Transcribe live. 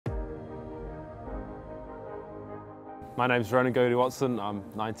My name's Ronan Gogarty-Watson. I'm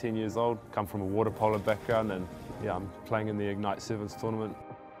 19 years old, come from a water polo background, and yeah, I'm playing in the Ignite7 tournament.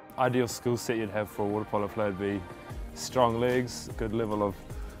 Ideal skill set you'd have for a water polo player would be strong legs, a good level of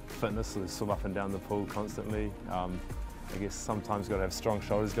fitness, so they swim up and down the pool constantly. I guess sometimes you've got to have strong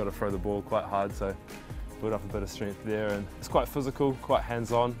shoulders, you've got to throw the ball quite hard, so build up a bit of strength there. And it's quite physical, quite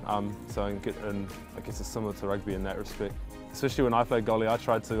hands-on, so I guess it's similar to rugby in that respect. Especially when I played goalie, I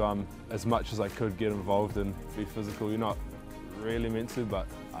tried to, as much as I could, get involved and be physical. You're not really meant to, but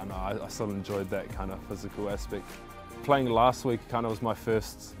I know I still enjoyed that kind of physical aspect. Playing last week kind of was my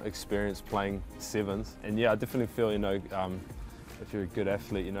first experience playing sevens, and yeah, I definitely feel, if you're a good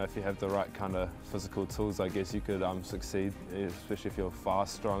athlete, if you have the right kind of physical tools, I guess you could succeed, especially if you're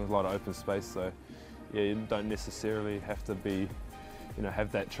fast, strong, a lot of open space. So yeah, you don't necessarily have to be,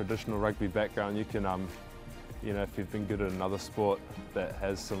 have that traditional rugby background. You can, if you've been good at another sport that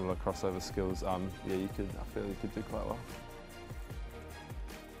has similar crossover skills, yeah, I feel you could do quite well.